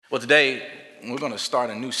Well, today we're going to start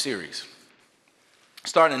a new series.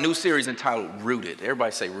 Starting a new series entitled Rooted.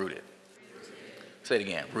 Everybody say rooted. Say it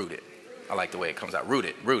again, rooted. I like the way it comes out.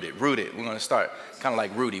 Rooted, rooted, rooted. We're going to start kind of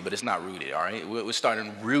like Rudy, but it's not rooted, all right? We're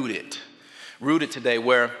starting rooted. Rooted today,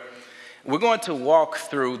 where we're going to walk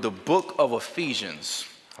through the book of Ephesians.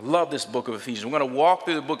 I love this book of Ephesians. We're going to walk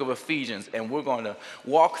through the book of Ephesians, and we're going to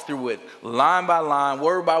walk through it line by line,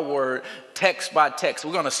 word by word, text by text.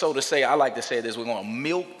 We're going to, I like to say this, we're going to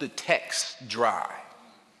milk the text dry.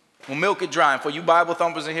 We'll milk it dry. And for you Bible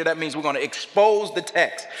thumpers in here, that means we're going to expose the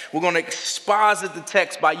text. We're going to exposit the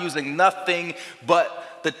text by using nothing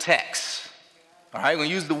but the text. All right, we're going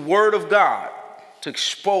to use the word of God to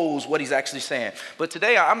expose what he's actually saying. But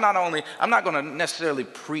today, I'm not going to necessarily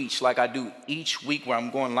preach like I do each week where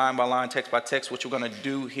I'm going line by line, text by text, which we're going to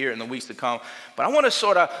do here in the weeks to come. But I want to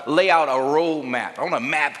sort of lay out a roadmap. I want to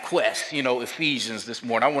map quest, Ephesians this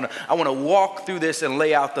morning. I want to walk through this and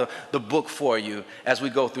lay out the book for you as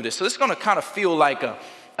we go through this. So it's going to kind of feel like an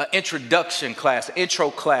introduction class, intro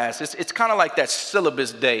class. It's kind of like that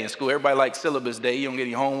syllabus day in school. Everybody likes syllabus day. You don't get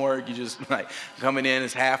any homework. You just like coming in,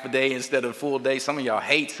 it's half a day instead of a full day. Some of y'all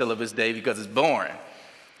hate syllabus day because it's boring.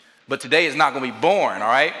 But today is not going to be boring, all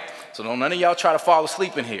right? So don't none of y'all try to fall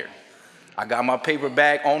asleep in here. I got my paper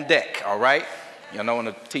bag on deck, all right? You know when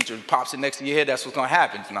the teacher pops it next to your head, that's what's going to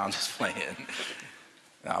happen. No, I'm just playing.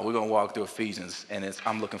 Now, we're going to walk through Ephesians, and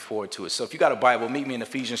I'm looking forward to it. So if you got a Bible, meet me in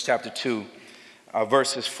Ephesians chapter 2.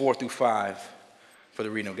 Verses 4 through 5 for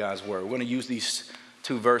the reading of God's word. We're going to use these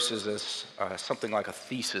two verses as something like a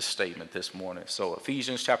thesis statement this morning. So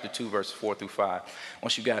Ephesians chapter 2, verses 4 through 5.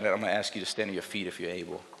 Once you got it, I'm going to ask you to stand on your feet if you're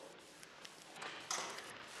able.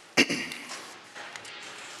 If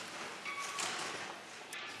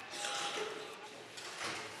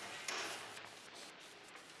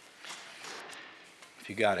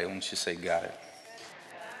you got it, why don't you say got it?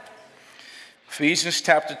 Ephesians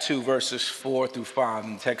chapter 2, verses 4 through 5,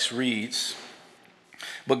 and the text reads,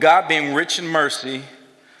 "But God, being rich in mercy,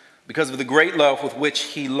 because of the great love with which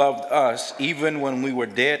he loved us, even when we were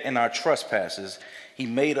dead in our trespasses, he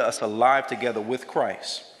made us alive together with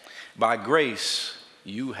Christ. By grace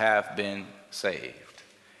you have been saved."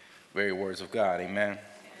 Very words of God, amen.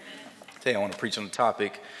 Today I want to preach on the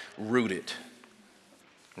topic, rooted.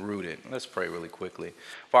 Rooted. Let's pray really quickly.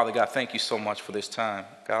 Father God, thank you so much for this time.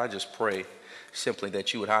 God, I just pray simply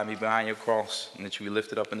that you would hide me behind your cross and that you be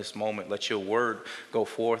lifted up in this moment. Let your word go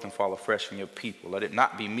forth and fall afresh from your people. Let it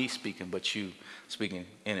not be me speaking, but you speaking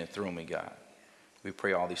in and through me, God. We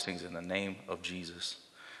pray all these things in the name of Jesus,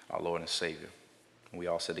 our Lord and Savior. And we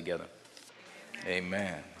all said together,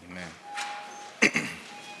 amen. Amen.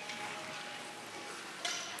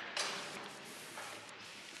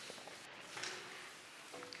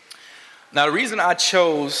 Now, the reason I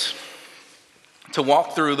chose to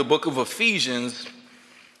walk through the book of Ephesians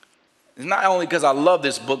is not only because I love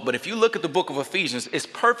this book, but if you look at the book of Ephesians, it's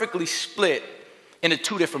perfectly split into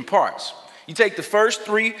two different parts. You take the first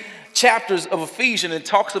 3 chapters of Ephesians, and it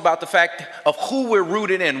talks about the fact of who we're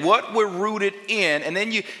rooted in, what we're rooted in, and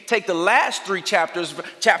then you take the last 3 chapters,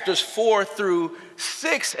 chapters 4 through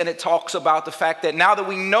 6, and it talks about the fact that now that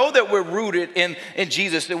we know that we're rooted in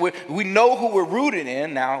Jesus, that we know who we're rooted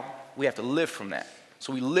in, now we have to live from that.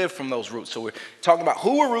 So we live from those roots. So we're talking about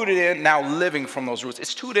who we're rooted in, now living from those roots.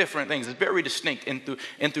 It's 2 different things. It's very distinct in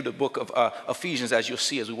through the book of Ephesians, as you'll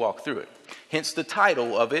see as we walk through it. Hence the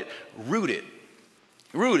title of it, Rooted.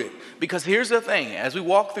 Rooted. Because here's the thing. As we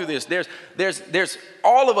walk through this, there's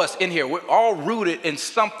all of us in here. We're all rooted in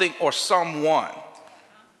something or someone.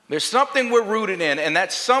 There's something we're rooted in, and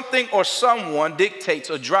that something or someone dictates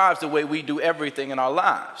or drives the way we do everything in our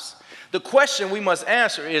lives. The question we must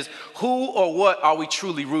answer is, who or what are we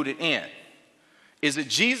truly rooted in? Is it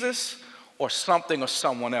Jesus or something or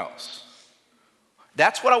someone else?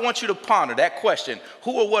 That's what I want you to ponder, that question.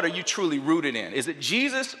 Who or what are you truly rooted in? Is it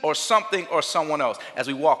Jesus or something or someone else as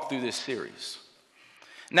we walk through this series?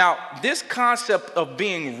 Now, this concept of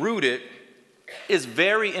being rooted is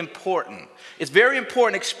very important. It's very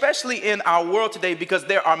important, especially in our world today, because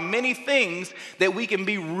there are many things that we can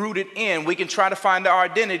be rooted in. We can try to find our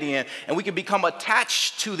identity in, and we can become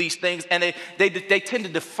attached to these things, and they tend to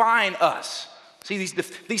define us. See,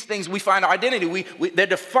 these things, we find our identity. They're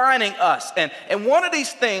defining us. And one of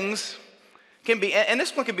these things can be, and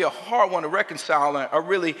this one can be a hard one to reconcile or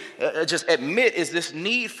really just admit, is this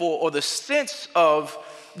need for or the sense of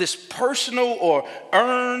this personal or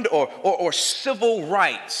earned or civil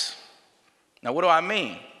rights. Now, what do I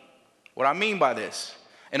mean? What I mean by this?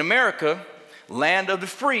 In America, land of the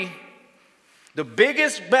free, The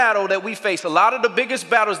biggest battle that we face, a lot of the biggest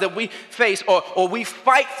battles that we face or we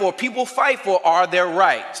fight for, people fight for, are their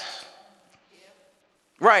rights.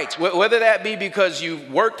 Rights, whether that be because you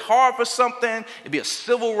worked hard for something, it'd be a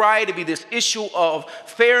civil right, it'd be this issue of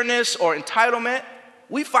fairness or entitlement.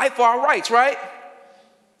 We fight for our rights, right?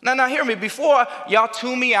 Now hear me. Before y'all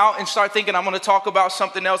tune me out and start thinking I'm going to talk about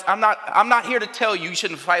something else, I'm not here to tell you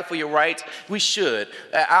shouldn't fight for your rights. We should.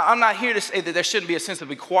 I'm not here to say that there shouldn't be a sense of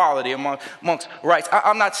equality amongst rights.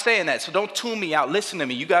 I'm not saying that. So don't tune me out. Listen to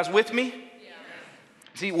me. You guys with me? Yeah.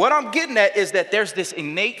 See, what I'm getting at is that there's this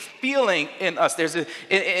innate feeling in us.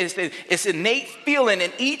 It's innate feeling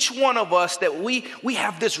in each one of us that we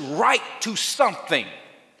have this right to something.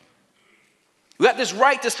 We got this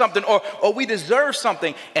right to something, or we deserve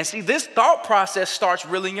something. And see, this thought process starts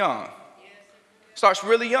really young. Starts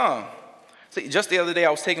really young. See, just the other day, I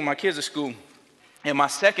was taking my kids to school, and my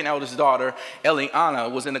second eldest daughter,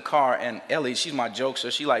 Eliana, was in the car. And Ellie, she's my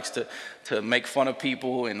jokester. She likes to make fun of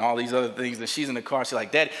people and all these other things. And she's in the car. She's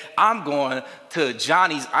like, Daddy, I'm going to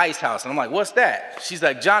Johnny's Ice House. And I'm like, what's that? She's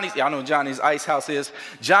like, Johnny's, y'all know what Johnny's Ice House is.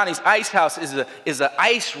 Johnny's Ice House is an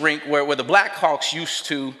ice rink where the Blackhawks used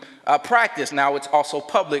to practice. Now it's also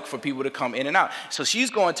public for people to come in and out. So she's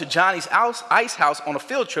going to Johnny's Ice House on a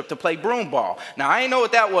field trip to play broom ball. Now I ain't know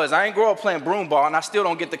what that was. I ain't grow up playing broom ball, and I still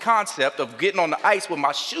don't get the concept of getting on the ice with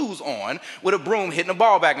my shoes on with a broom hitting the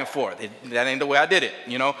ball back and forth. That ain't the way I did it,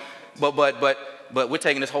 you know. But we're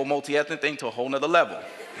taking this whole multi-ethnic thing to a whole nother level.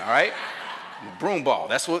 All right, broom ball.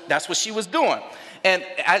 That's what she was doing. And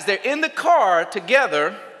as they're in the car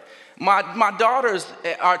together, my daughters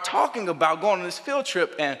are talking about going on this field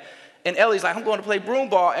trip, and Ellie's like, I'm going to play broom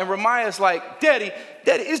ball. And Ramiah's like, Daddy,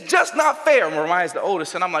 it's just not fair. And Ramiah's the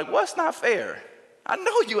oldest. And I'm like, what's not fair? I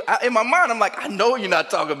know you. In my mind, I'm like, I know you're not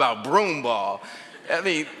talking about broom ball. I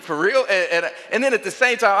mean, for real. And then at the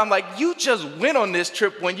same time, I'm like, you just went on this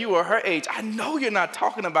trip when you were her age. I know you're not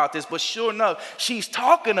talking about this. But sure enough, she's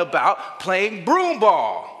talking about playing broom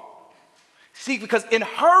ball. See, because in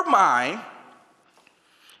her mind,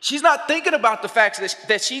 she's not thinking about the fact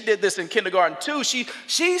that she did this in kindergarten too.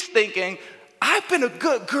 She's thinking, I've been a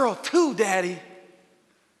good girl too, Daddy.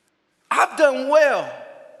 I've done well.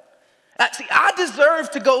 See, I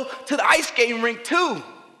deserve to go to the ice skating rink too.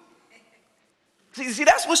 See,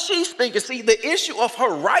 that's what she's thinking. See, the issue of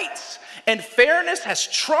her rights and fairness has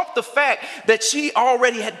trumped the fact that she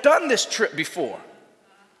already had done this trip before.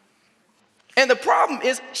 And the problem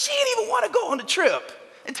is, she didn't even want to go on the trip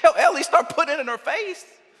until Ellie started putting it in her face.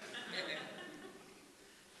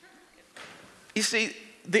 You see,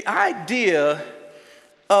 the idea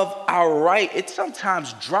of our right, it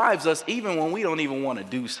sometimes drives us even when we don't even want to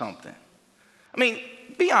do something. I mean,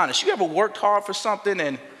 be honest, you ever worked hard for something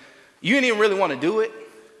and you didn't even really want to do it?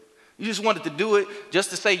 You just wanted to do it just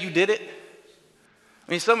to say you did it?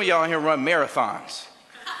 I mean, some of y'all in here run marathons.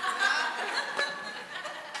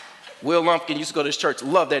 Will Lumpkin used to go to this church,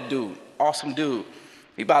 love that dude, awesome dude.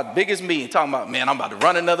 He about big as me, talking about, man, I'm about to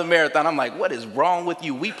run another marathon. I'm like, what is wrong with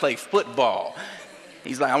you? We play football.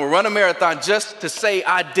 He's like, I'm going to run a marathon just to say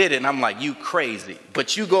I did it. And I'm like, you crazy,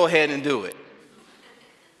 but you go ahead and do it.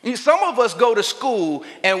 Some of us go to school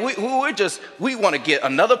and we want to get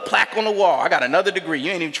another plaque on the wall. I got another degree.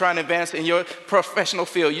 You ain't even trying to advance in your professional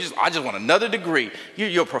field. I just want another degree.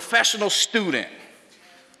 You're a professional student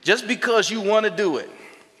just because you want to do it.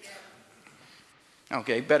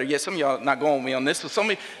 Okay, better yet, some of y'all not going with me on this.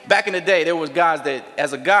 So back in the day, there was guys that,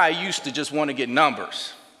 as a guy, used to just want to get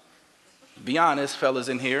numbers. Be honest, fellas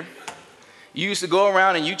in here. You used to go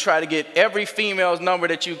around and you try to get every female's number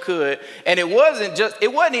that you could, and it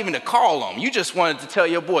wasn't even to call them. You just wanted to tell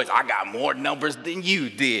your boys, I got more numbers than you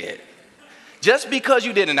did. Just because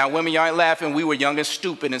you did it. Now, women, y'all ain't laughing. We were young and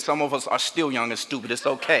stupid, and some of us are still young and stupid. It's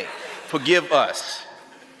okay. Forgive us.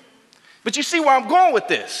 But you see where I'm going with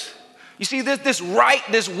this. You see, this right,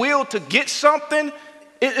 this will to get something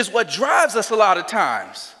is what drives us a lot of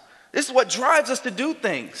times. This is what drives us to do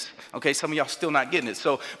things. Okay, some of y'all still not getting it.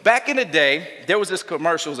 So back in the day, there was this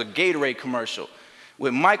commercial, it was a Gatorade commercial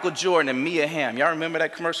with Michael Jordan and Mia Hamm. Y'all remember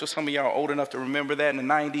that commercial? Some of y'all are old enough to remember that in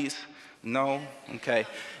the 90s? No? Okay.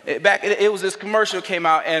 It was this commercial came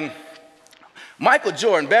out, and Michael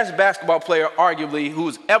Jordan, best basketball player arguably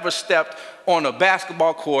who's ever stepped on a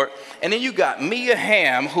basketball court. And then you got Mia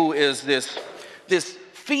Hamm, who is this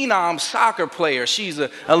phenom soccer player. She's an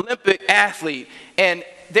Olympic athlete. And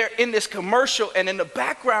they're in this commercial, and in the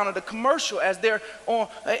background of the commercial, as they're on,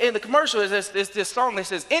 in the commercial is this song that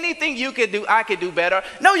says, anything you can do, I can do better.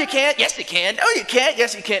 No, you can't. Yes, you can. No, you can't.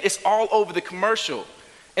 Yes, you can't. It's all over the commercial.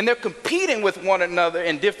 And they're competing with one another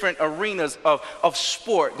in different arenas of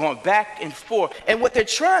sport, going back and forth. And what they're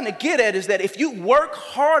trying to get at is that if you work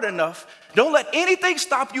hard enough, don't let anything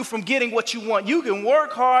stop you from getting what you want. You can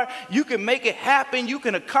work hard, you can make it happen, you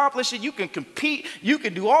can accomplish it, you can compete, you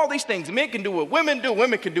can do all these things. Men can do what women do,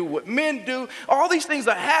 women can do what men do. All these things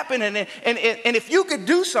are happening, and if you could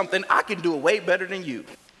do something, I can do it way better than you.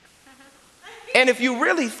 And if you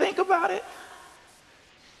really think about it,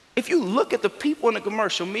 if you look at the people in the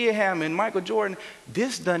commercial, Mia Hamm and Michael Jordan,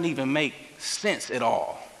 this doesn't even make sense at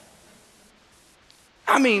all.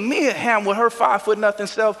 I mean, Mia Hamm with her 5'0"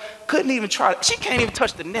 self couldn't even try, she can't even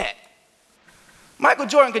touch the net. Michael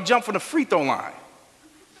Jordan could jump from the free throw line.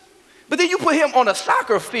 But then you put him on a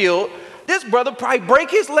soccer field, this brother probably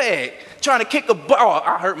break his leg trying to kick a ball.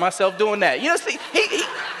 I hurt myself doing that. You know, see,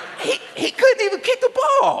 he couldn't even kick the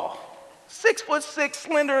ball. 6'6",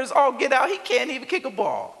 slender as all get out, he can't even kick a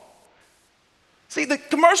ball. See, the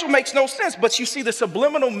commercial makes no sense, but you see the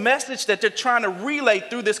subliminal message that they're trying to relay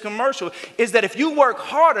through this commercial is that if you work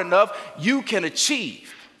hard enough, you can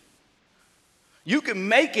achieve. You can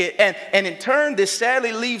make it, and in turn, this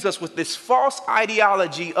sadly leaves us with this false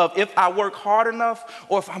ideology of if I work hard enough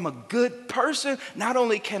or if I'm a good person, not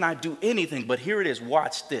only can I do anything, but here it is,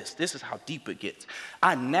 watch this. This is how deep it gets.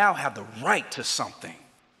 I now have the right to something.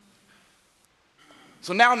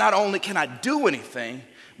 So now not only can I do anything,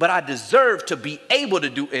 but I deserve to be able to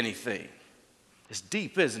do anything. It's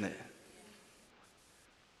deep, isn't it?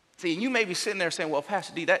 See, and you may be sitting there saying, well,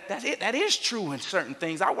 Pastor D, that's it. That is true in certain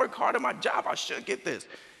things. I work hard at my job. I should get this.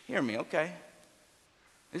 Hear me, okay?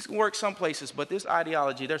 This can work some places, but this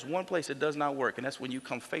ideology, there's one place it does not work, and that's when you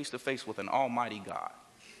come face to face with an almighty God.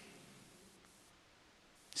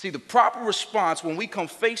 See, the proper response when we come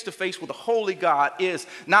face to face with a holy God is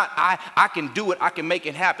not I can do it, I can make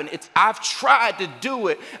it happen. It's I've tried to do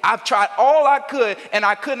it. I've tried all I could and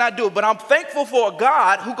I could not do it. But I'm thankful for a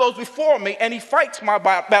God who goes before me and he fights my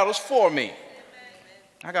battles for me.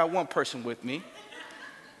 I got one person with me.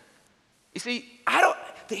 You see,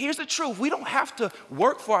 here's the truth. We don't have to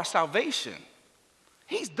work for our salvation.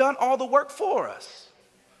 He's done all the work for us.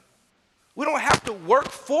 We don't have to work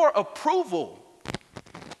for approval.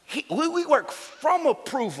 We work from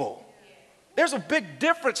approval. There's a big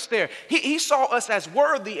difference there. He saw us as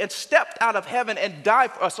worthy and stepped out of heaven and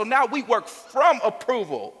died for us. So now we work from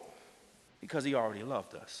approval because he already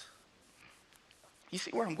loved us. You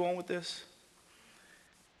see where I'm going with this?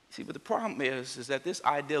 See, but the problem is that this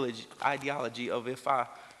ideology of if I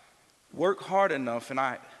work hard enough and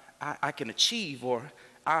I can achieve or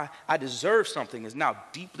I deserve something is now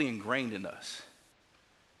deeply ingrained in us.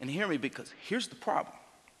 And hear me, because here's the problem.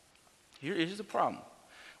 Here's the problem.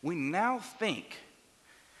 We now think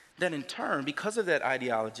that in turn, because of that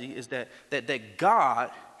ideology, is that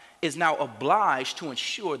God is now obliged to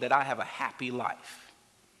ensure that I have a happy life.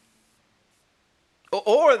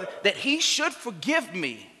 Or that he should forgive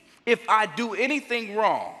me if I do anything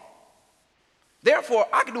wrong. Therefore,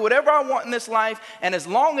 I can do whatever I want in this life, and as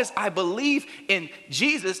long as I believe in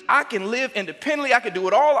Jesus, I can live independently. I can do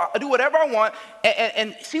whatever I want.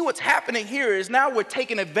 And see what's happening here is now we're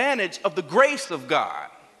taking advantage of the grace of God,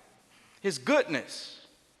 his goodness.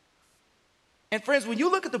 And friends, when you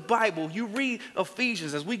look at the Bible, you read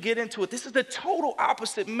Ephesians as we get into it, this is the total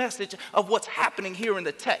opposite message of what's happening here in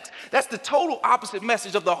the text. That's the total opposite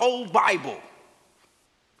message of the whole Bible.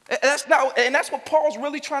 And that's what Paul's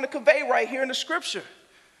really trying to convey right here in the scripture.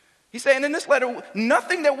 He's saying in this letter,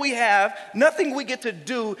 nothing that we have, nothing we get to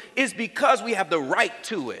do is because we have the right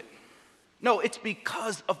to it. No, it's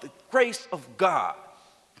because of the grace of God.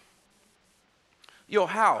 Your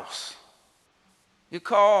house, your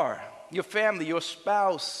car, your family, your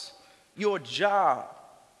spouse, your job,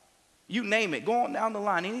 you name it, go on down the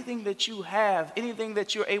line. Anything that you have, anything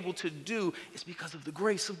that you're able to do is because of the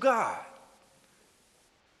grace of God.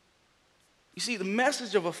 You see, the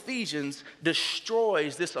message of Ephesians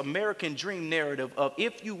destroys this American dream narrative of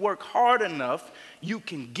if you work hard enough, you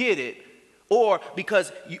can get it, or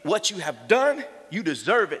because what you have done, you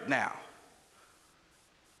deserve it now.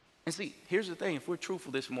 And see, here's the thing, if we're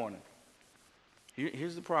truthful this morning,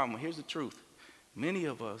 here's the problem, here's the truth. Many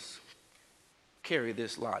of us carry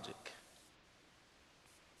this logic.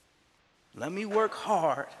 Let me work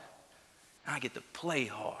hard, and I get to play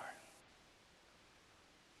hard.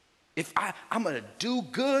 If I'm going to do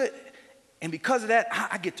good, and because of that,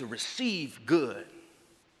 I get to receive good.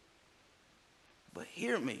 But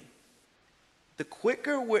hear me. The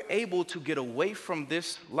quicker we're able to get away from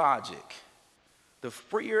this logic, the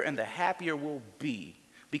freer and the happier we'll be,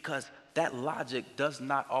 because that logic does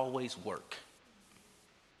not always work.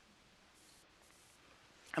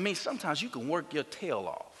 I mean, sometimes you can work your tail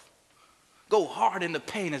off. go hard in the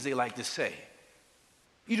paint, as they like to say.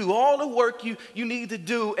 You do all the work you need to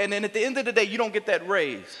do, and then at the end of the day, you don't get that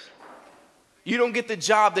raise. You don't get the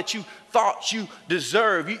job that you thought you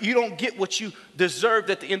deserve. You don't get what you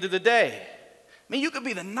deserved at the end of the day. I mean, you could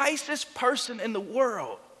be the nicest person in the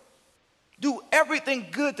world, do everything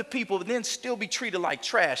good to people, and then still be treated like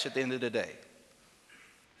trash at the end of the day.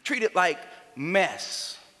 Treated like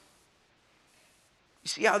mess. You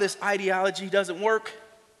see how this ideology doesn't work?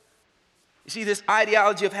 You see, this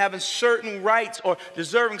ideology of having certain rights or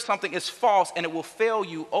deserving something is false, and it will fail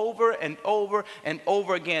you over and over and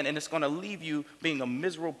over again, and it's going to leave you being a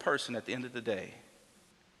miserable person at the end of the day.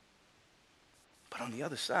 But on the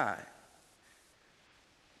other side,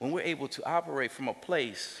 when we're able to operate from a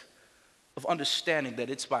place of understanding that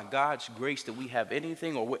it's by God's grace that we have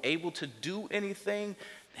anything or we're able to do anything,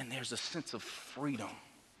 then there's a sense of freedom.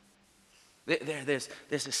 There's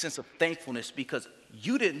a sense of thankfulness because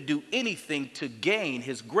you didn't do anything to gain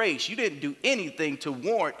his grace. You didn't do anything to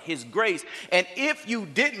warrant his grace. And if you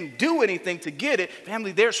didn't do anything to get it,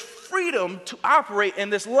 family, there's freedom to operate in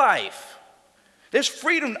this life. There's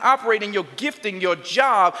freedom to operate in your gifting, your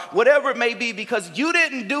job, whatever it may be, because you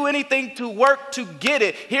didn't do anything to work to get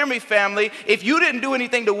it. Hear me, family. If you didn't do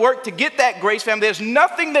anything to work to get that grace, family, there's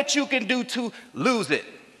nothing that you can do to lose it.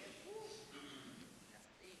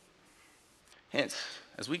 Hence,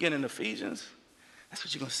 as we get in Ephesians, that's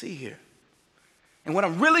what you're going to see here. And what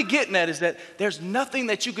I'm really getting at is that there's nothing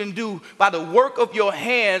that you can do by the work of your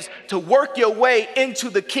hands to work your way into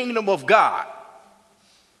the kingdom of God.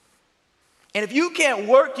 And if you can't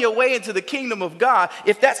work your way into the kingdom of God,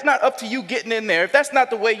 if that's not up to you getting in there, if that's not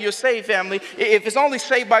the way you're saved, family, if it's only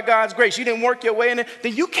saved by God's grace, you didn't work your way in it,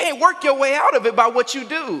 then you can't work your way out of it by what you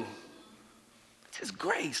do. It's his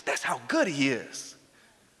grace. That's how good he is.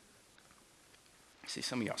 See,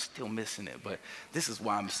 some of y'all still missing it, but this is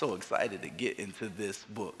why I'm so excited to get into this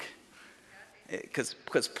book.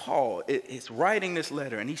 Because Paul is writing this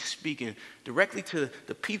letter, and he's speaking directly to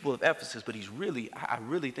the people of Ephesus, but I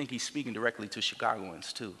really think he's speaking directly to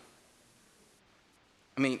Chicagoans too.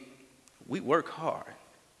 I mean, we work hard.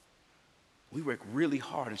 We work really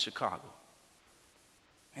hard in Chicago.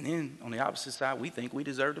 And then on the opposite side, we think we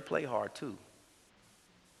deserve to play hard too.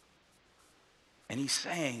 And he's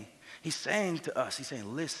saying to us,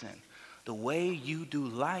 listen, the way you do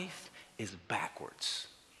life is backwards.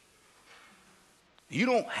 You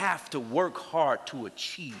don't have to work hard to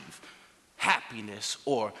achieve happiness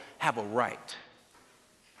or have a right.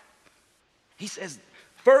 He says,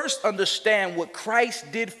 first understand what Christ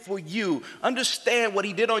did for you. Understand what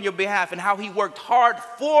he did on your behalf and how he worked hard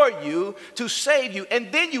for you to save you. And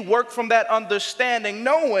then you work from that understanding,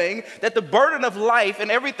 knowing that the burden of life and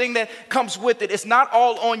everything that comes with it is not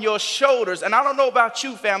all on your shoulders. And I don't know about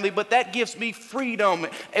you, family, but that gives me freedom.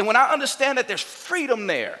 And when I understand that there's freedom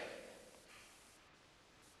there,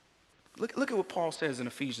 look at what Paul says in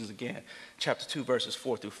Ephesians again, chapter 2, verses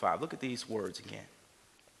 4 through 5. Look at these words again.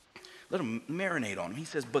 Let him marinate on him. He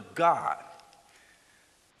says, but God,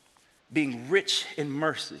 being rich in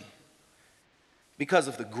mercy, because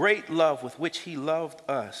of the great love with which he loved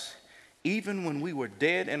us, even when we were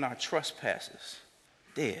dead in our trespasses,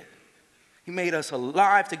 dead, he made us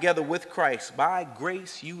alive together with Christ. By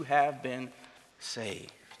grace you have been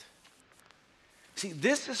saved. See,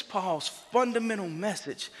 this is Paul's fundamental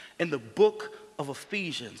message in the book of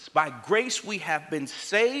Ephesians. By grace we have been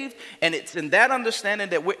saved, and it's in that understanding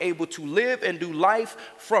that we're able to live and do life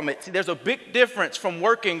from it. See, there's a big difference from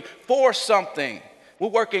working for something. We're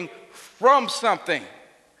working from something.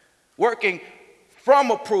 Working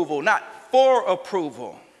from approval, not for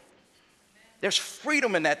approval. There's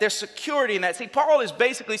freedom in that. There's security in that. See, Paul is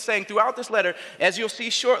basically saying throughout this letter, as you'll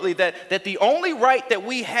see shortly, that the only right that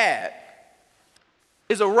we had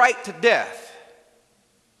is a right to death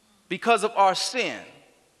because of our sin.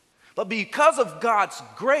 But because of God's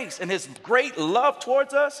grace and his great love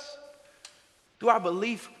towards us, through our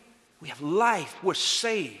belief, we have life. We're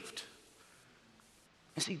saved.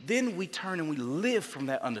 And see, then we turn and we live from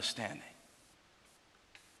that understanding.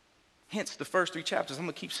 Hence, the first 3 chapters, I'm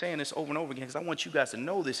going to keep saying this over and over again because I want you guys to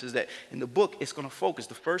know this, is that in the book, it's going to focus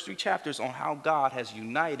the first 3 chapters on how God has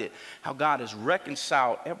united, how God has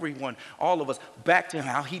reconciled everyone, all of us, back to him,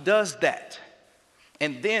 how he does that.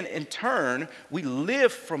 And then, in turn, we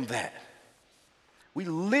live from that. We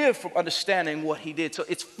live from understanding what he did. So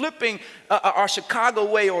it's flipping our Chicago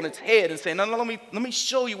way on its head and saying, no, let me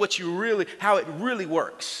show you how it really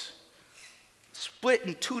works. Split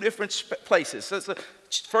in 2 different places. So it's the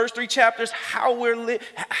first 3 chapters, how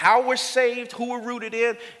we're saved, who we're rooted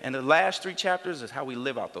in, and the last 3 chapters is how we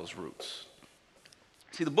live out those roots.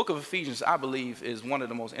 See, the book of Ephesians, I believe, is one of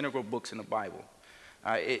the most integral books in the Bible.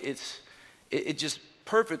 It just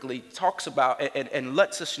perfectly talks about and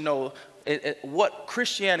lets us know what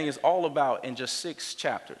Christianity is all about in just 6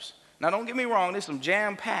 chapters. Now, don't get me wrong, there's some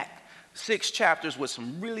jam-packed 6 chapters with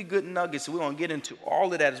some really good nuggets. We're going to get into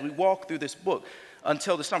all of that as we walk through this book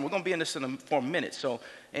until the summer. We're going to be in this for a minute. So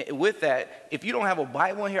with that, if you don't have a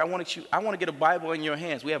Bible in here, I want to get a Bible in your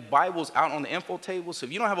hands. We have Bibles out on the info table. So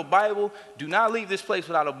if you don't have a Bible, do not leave this place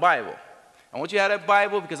without a Bible. I want you to have that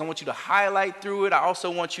Bible because I want you to highlight through it. I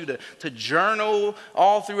also want you to journal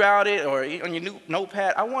all throughout it or on your new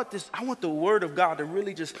notepad. I want the Word of God to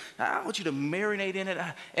really I want you to marinate in it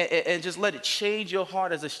and just let it change your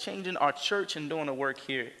heart as it's changing our church and doing the work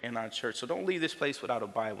here in our church. So don't leave this place without a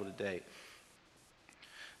Bible today.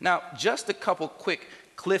 Now, just a couple quick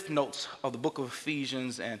cliff notes of the book of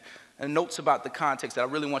Ephesians and notes about the context that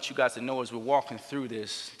I really want you guys to know as we're walking through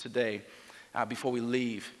this today. Before we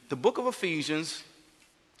leave. The book of Ephesians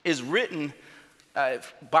is written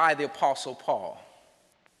by the Apostle Paul.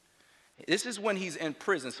 This is when he's in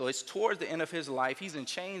prison, so it's towards the end of his life. He's in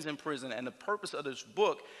chains in prison, and the purpose of this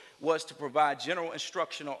book was to provide general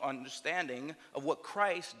instructional understanding of what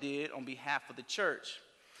Christ did on behalf of the church.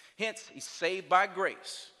 Hence, he's saved by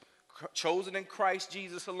grace, chosen in Christ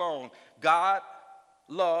Jesus alone. God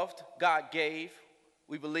loved, God gave,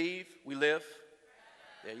 we believe, we live.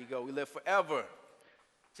 There you go. We live forever.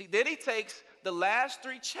 See, then he takes the last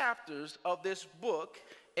 3 chapters of this book,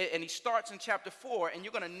 and he starts in chapter 4, and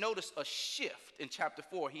you're going to notice a shift in chapter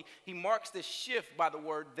 4. He marks this shift by the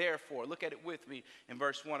word therefore. Look at it with me in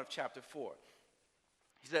verse 1 of chapter 4.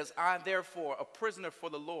 He says, I, therefore, a prisoner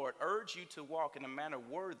for the Lord, urge you to walk in a manner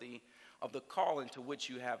worthy of the calling to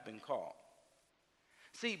which you have been called.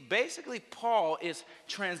 See, basically, Paul is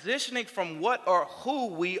transitioning from what or who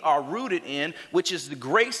we are rooted in, which is the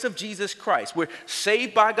grace of Jesus Christ. We're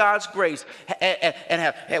saved by God's grace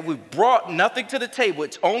and we've brought nothing to the table.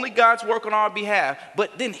 It's only God's work on our behalf.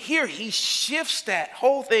 But then here he shifts that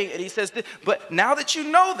whole thing and he says, but now that you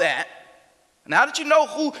know that, now that you know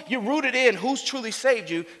who you're rooted in, who's truly saved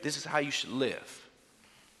you, this is how you should live.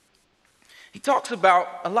 He talks about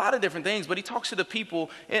a lot of different things, but he talks to the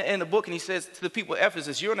people in the book, and he says to the people of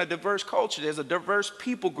Ephesus, you're in a diverse culture. There's a diverse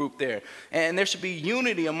people group there, and there should be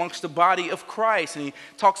unity amongst the body of Christ. And he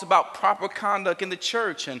talks about proper conduct in the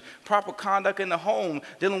church and proper conduct in the home,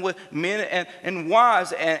 dealing with men and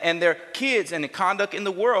wives and their kids and the conduct in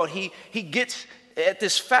the world. He gets at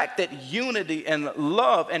this fact that unity and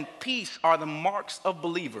love and peace are the marks of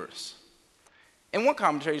believers. And one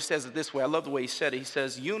commentator says it this way. I love the way he said it. He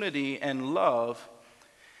says, unity and love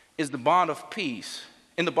is the bond of peace.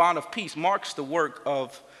 And the bond of peace marks the work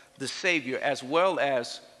of the Savior as well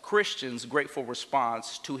as Christians' grateful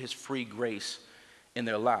response to his free grace in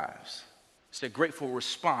their lives. It's a grateful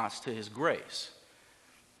response to his grace.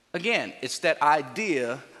 Again, it's that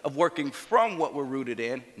idea of working from what we're rooted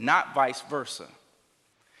in, not vice versa.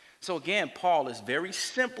 So again, Paul is very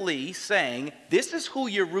simply saying, this is who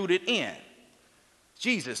you're rooted in.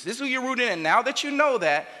 Jesus, this is who you're rooted in. Now that you know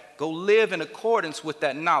that, go live in accordance with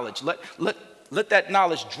that knowledge. Let that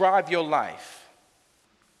knowledge drive your life.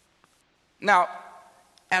 Now,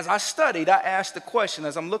 as I studied, I asked the question,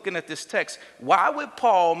 as I'm looking at this text, why would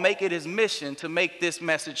Paul make it his mission to make this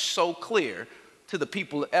message so clear to the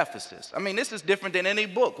people of Ephesus? I mean, this is different than any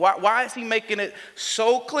book. Why is he making it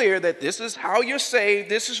so clear that this is how you're saved,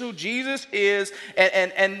 this is who Jesus is,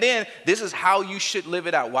 and then this is how you should live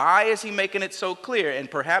it out? Why is he making it so clear?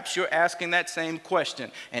 And perhaps you're asking that same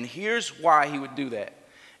question. And here's why he would do that.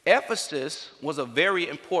 Ephesus was a very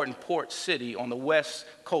important port city on the west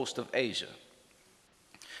coast of Asia.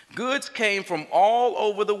 Goods came from all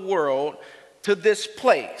over the world to this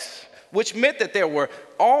place, which meant that there were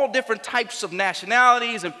all different types of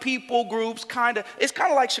nationalities and people groups. It's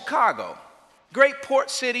kind of like Chicago. Great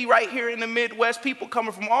port city right here in the Midwest. People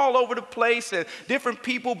coming from all over the place and different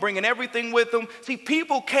people bringing everything with them. See,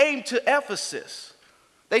 people came to Ephesus.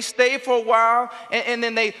 They stayed for a while and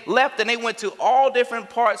then they left and they went to all different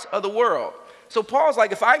parts of the world. So Paul's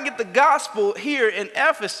like, if I can get the gospel here in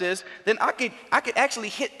Ephesus, then I could actually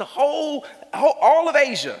hit the all of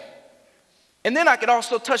Asia. And then I could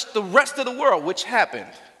also touch the rest of the world, which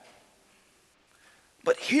happened.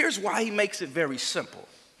 But here's why he makes it very simple.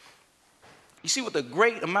 You see, with a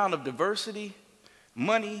great amount of diversity,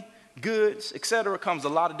 money, goods, etc., comes a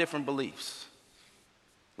lot of different beliefs.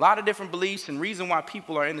 A lot of different beliefs and reason why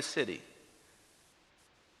people are in the city.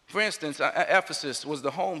 For instance, Ephesus was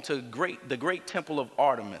the home to the great temple of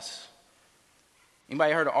Artemis.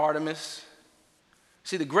 Anybody heard of Artemis?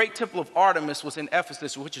 See, the great temple of Artemis was in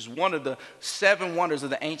Ephesus, which is one of the 7 wonders of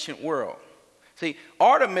the ancient world. See,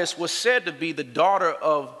 Artemis was said to be the daughter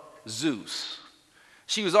of Zeus.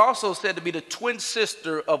 She was also said to be the twin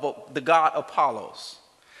sister of the god Apollos.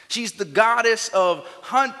 She's the goddess of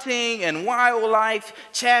hunting and wildlife,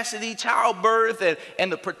 chastity, childbirth,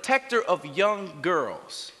 and the protector of young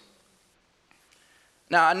girls.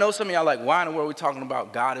 Now, I know some of y'all are like, why in the world are we talking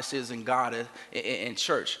about goddesses and goddess in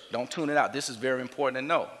church? Don't tune it out. This is very important to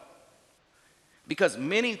know. Because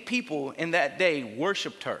many people in that day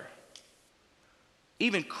worshiped her.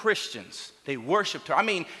 Even Christians, they worshiped her. I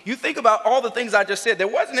mean, you think about all the things I just said. There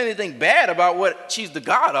wasn't anything bad about what she's the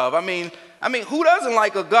god of. I mean, who doesn't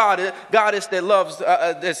like a goddess that loves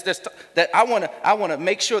that I want to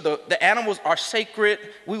make sure the animals are sacred.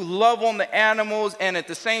 We love on the animals, and at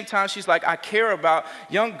the same time, she's like, I care about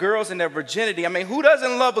young girls and their virginity. I mean, who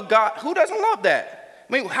doesn't love a God? Who doesn't love that?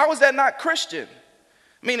 I mean, how is that not Christian?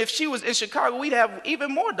 I mean, if she was in Chicago, we'd have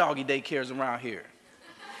even more doggy daycares around here.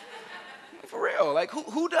 For real, like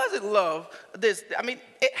who doesn't love this? I mean,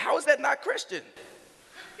 how is that not Christian?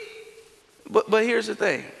 But here's the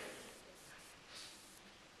thing.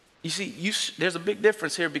 You see, there's a big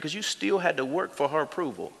difference here because you still had to work for her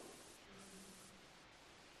approval.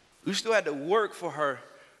 You still had to work for her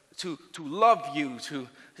to love you,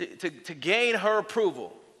 to gain her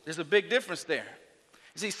approval. There's a big difference there.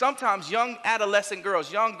 You see, sometimes young adolescent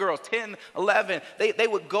girls, 10, 11, they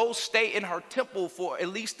would go stay in her temple for at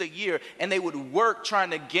least a year, and they would work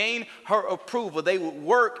trying to gain her approval. They would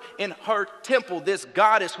work in her temple, this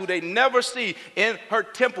goddess who they never see in her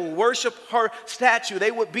temple, worship her statue.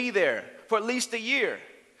 They would be there for at least a year.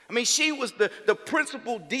 I mean, she was the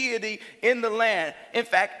principal deity in the land. In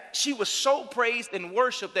fact, she was so praised and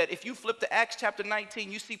worshiped that if you flip to Acts chapter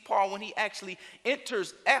 19, you see Paul when he actually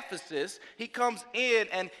enters Ephesus. He comes in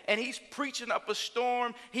and he's preaching up a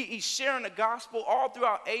storm. He's sharing the gospel all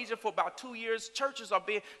throughout Asia for about 2 years. Churches are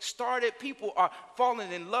being started. People are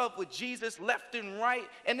falling in love with Jesus left and right.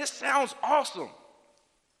 And this sounds awesome.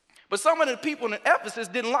 But some of the people in Ephesus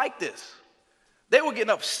didn't like this. They were getting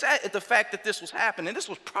upset at the fact that this was happening. This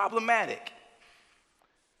was problematic.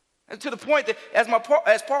 And to the point that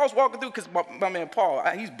as Paul's walking through, because my man Paul,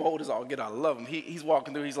 he's bold as all get out. I love him. He's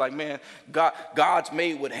walking through. He's like, man, God's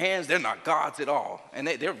made with hands. They're not gods at all. And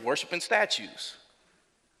they're worshiping statues.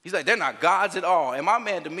 He's like, they're not gods at all. And my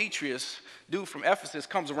man Demetrius, dude from Ephesus,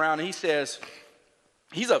 comes around and he says,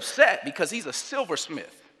 he's upset because he's a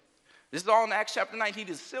silversmith. This is all in Acts chapter 19.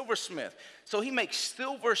 He's a silversmith. So he makes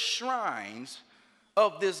silver shrines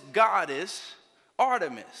of this goddess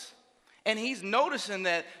Artemis. And he's noticing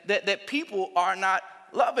that people are not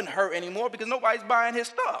loving her anymore because nobody's buying his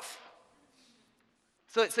stuff.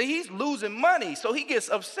 So he's losing money, so he gets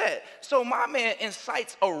upset. So my man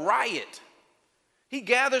incites a riot. He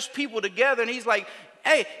gathers people together and he's like,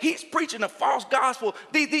 hey, he's preaching a false gospel.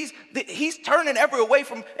 He's turning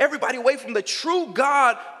everybody away from the true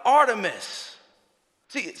God Artemis.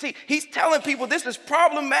 See, he's telling people this is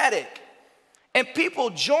problematic. And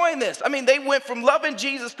people join this. I mean, they went from loving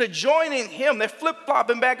Jesus to joining him. They're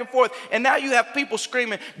flip-flopping back and forth. And now you have people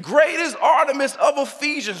screaming, great is Artemis of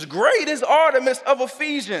Ephesians. Great is Artemis of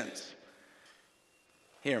Ephesians.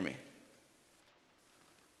 Hear me.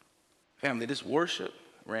 Family, this worship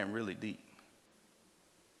ran really deep.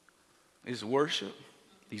 This worship,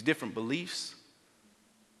 these different beliefs,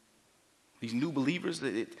 these new believers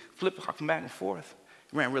that flip-flopping back and forth.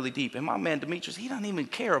 Ran really deep. And my man Demetrius, he doesn't even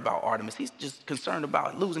care about Artemis. He's just concerned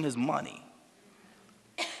about losing his money.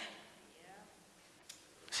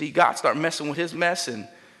 See, God started messing with his mess, and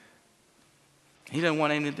he didn't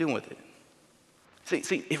want anything to do with it.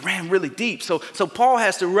 See, it ran really deep. So Paul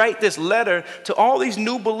has to write this letter to all these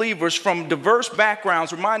new believers from diverse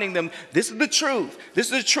backgrounds, reminding them, this is the truth.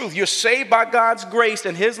 This is the truth. You're saved by God's grace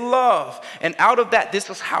and his love. And out of that, this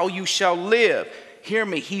is how you shall live. Hear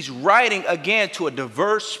me, he's writing again to a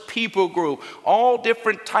diverse people group, all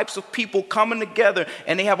different types of people coming together,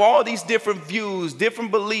 and they have all these different views,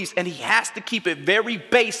 different beliefs, and he has to keep it very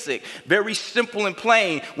basic, very simple and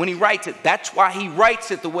plain when he writes it. That's why he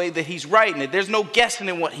writes it the way that he's writing it. There's no guessing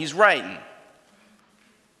in what he's writing.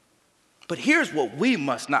 But here's what we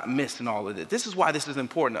must not miss in all of this. This is why this is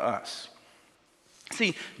important to us.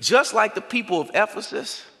 See, just like the people of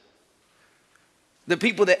Ephesus, the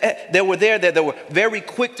people that were there, that were very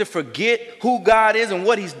quick to forget who God is and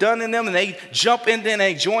what he's done in them, and they jump in and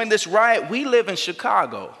they join this riot. We live in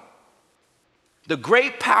Chicago, the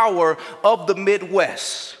great power of the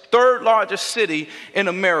Midwest, third largest city in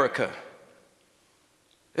America.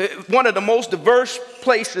 One of the most diverse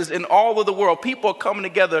places in all of the world. People are coming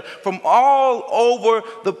together from all over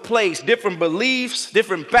the place, different beliefs,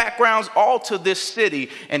 different backgrounds, all to this city.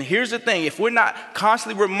 And here's the thing, if we're not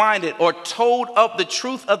constantly reminded or told of the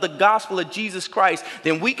truth of the gospel of Jesus Christ,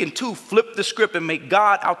 then we can too flip the script and make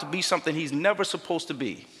God out to be something he's never supposed to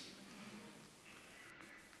be.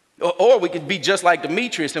 Or we could be just like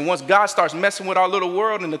Demetrius, and once God starts messing with our little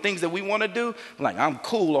world and the things that we want to do, like, I'm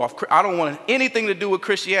cool off. I don't want anything to do with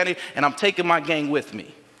Christianity, and I'm taking my gang with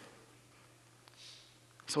me.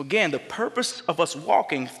 So again, the purpose of us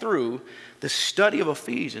walking through the study of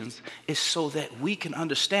Ephesians is so that we can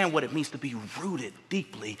understand what it means to be rooted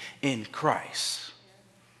deeply in Christ.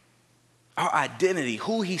 Our identity,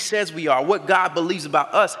 who he says we are, what God believes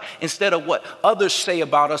about us instead of what others say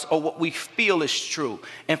about us or what we feel is true.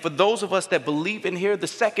 And for those of us that believe in here, the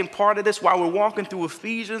second part of this while we're walking through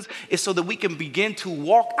Ephesians is so that we can begin to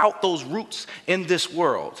walk out those roots in this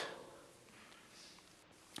world.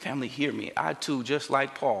 Family, hear me. I too, just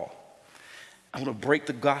like Paul, I want to break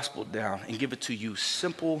the gospel down and give it to you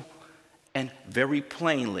simple and very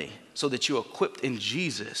plainly so that you're equipped in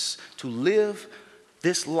Jesus to live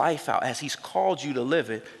this life out as he's called you to live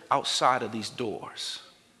it outside of these doors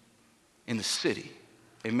in the city.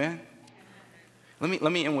 Amen?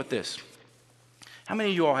 Let me end with this. How many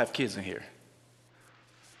of you all have kids in here?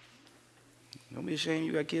 Don't be ashamed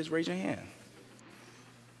you got kids, raise your hand.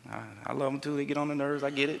 I love them too. They get on the nerves. I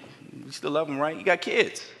get it. You still love them, right? You got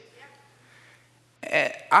kids.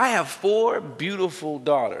 And I have 4 beautiful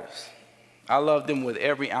daughters. I love them with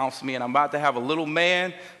every ounce of me, and I'm about to have a little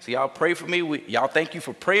man, so y'all pray for me. Y'all thank you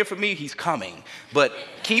for praying for me. He's coming. But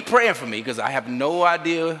keep praying for me because I have no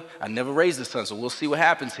idea. I never raised a son, so we'll see what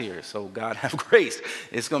happens here. So God have grace.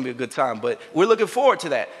 It's going to be a good time, but we're looking forward to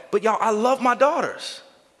that. But y'all, I love my daughters,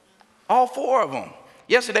 all 4 of them.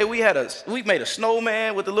 Yesterday, we made a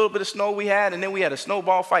snowman with a little bit of snow we had, and then we had a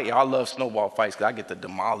snowball fight. Y'all love snowball fights because I get to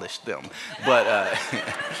demolish them. But,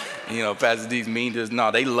 Pastor D's mean to us.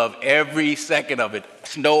 No, they love every second of it.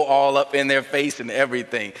 Snow all up in their face and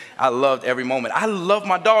everything. I loved every moment. I love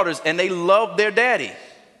my daughters, and they love their daddy.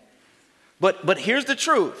 But here's the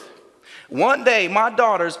truth. One day, my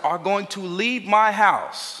daughters are going to leave my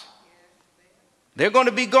house. They're going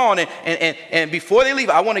to be gone, and before they leave,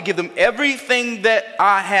 I want to give them everything that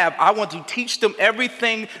I have. I want to teach them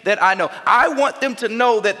everything that I know. I want them to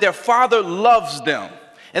know that their father loves them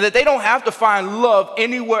and that they don't have to find love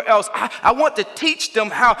anywhere else. I want to teach them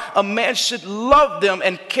how a man should love them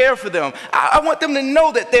and care for them. I want them to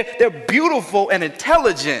know that they're beautiful and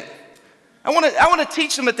intelligent. I want to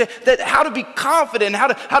teach them that how to be confident, how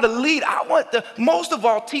to lead. I want to, most of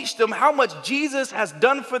all, teach them how much Jesus has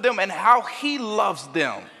done for them and how he loves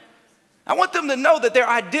them. I want them to know that their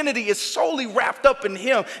identity is solely wrapped up in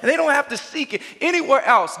him, and they don't have to seek it anywhere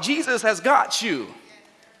else. Jesus has got you.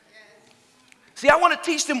 See, I want to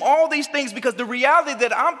teach them all these things because the reality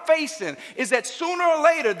that I'm facing is that sooner or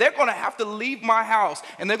later, they're going to have to leave my house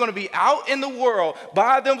and they're going to be out in the world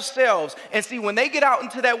by themselves. And see, when they get out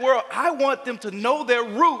into that world, I want them to know their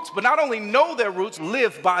roots, but not only know their roots,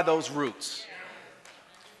 live by those roots.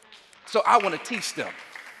 So I want to teach them.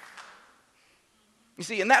 You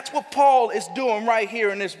see, and that's what Paul is doing right here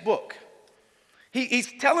in this book.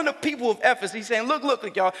 He's telling the people of Ephesus, he's saying,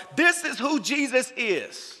 look, y'all, this is who Jesus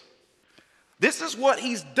is. This is what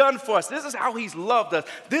he's done for us. This is how he's loved us.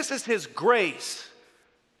 This is his grace.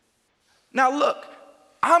 Now look,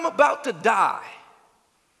 I'm about to die.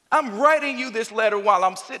 I'm writing you this letter while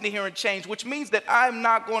I'm sitting here in chains, which means that I'm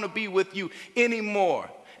not going to be with you anymore.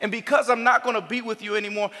 And because I'm not going to be with you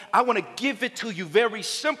anymore, I want to give it to you very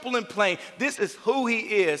simple and plain. This is who he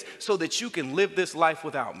is so that you can live this life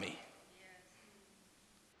without me.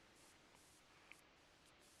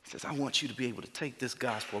 He says, I want you to be able to take this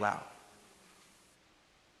gospel out.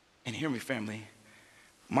 And hear me, family,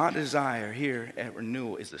 my desire here at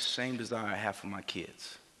Renewal is the same desire I have for my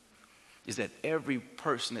kids. Is that every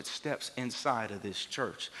person that steps inside of this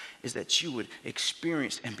church is that you would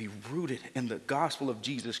experience and be rooted in the gospel of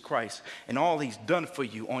Jesus Christ and all he's done for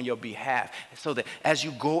you on your behalf. So that as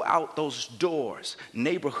you go out those doors,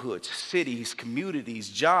 neighborhoods, cities, communities,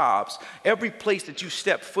 jobs, every place that you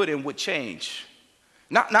step foot in would change.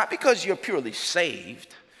 Not because you're purely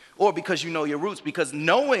saved, or because you know your roots, because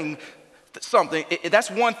knowing something,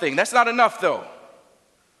 that's one thing. That's not enough, though.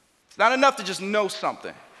 It's not enough to just know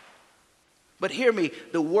something. But hear me,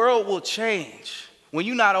 the world will change when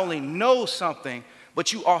you not only know something,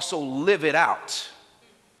 but you also live it out.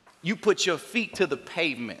 You put your feet to the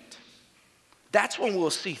pavement. That's when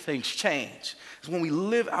we'll see things change. It's when we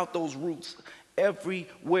live out those roots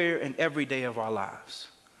everywhere and every day of our lives.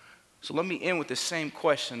 So let me end with the same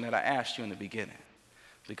question that I asked you in the beginning.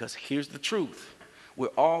 Because here's the truth. We're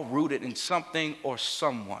all rooted in something or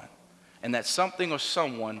someone. And that something or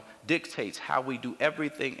someone dictates how we do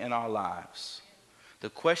everything in our lives. The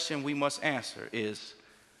question we must answer is,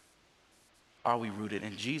 are we rooted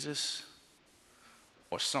in Jesus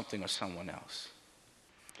or something or someone else?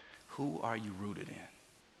 Who are you rooted in?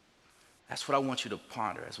 That's what I want you to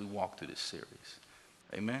ponder as we walk through this series.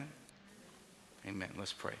 Amen? Amen.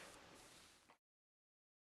 Let's pray.